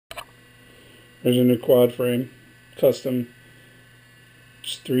There's a new quad frame, custom.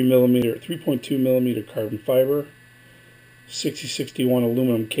 It's 3.2 millimeter carbon fiber, 6061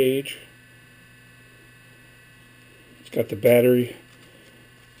 aluminum cage. It's got the battery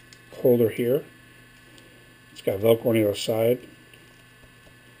holder here. It's got Velcro on the other side.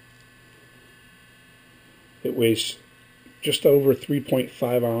 It weighs just over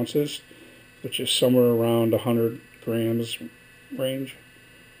 3.5 ounces, which is somewhere around 100 grams range.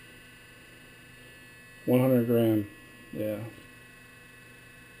 100 gram, yeah.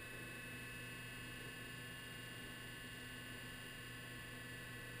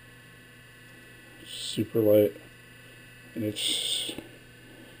 Super light, and it's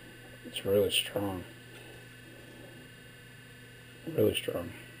really strong. Really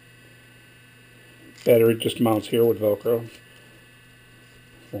strong. Battery just mounts here with Velcro.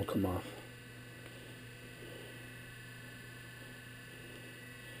 Won't come off.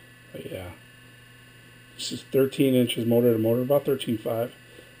 But yeah, this is 13 inches motor to motor, about 13.5.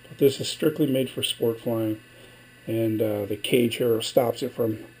 But this is strictly made for sport flying, and the cage here stops it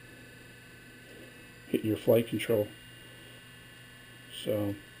from hitting your flight control.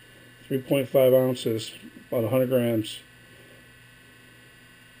 So 3.5 ounces, about 100 grams.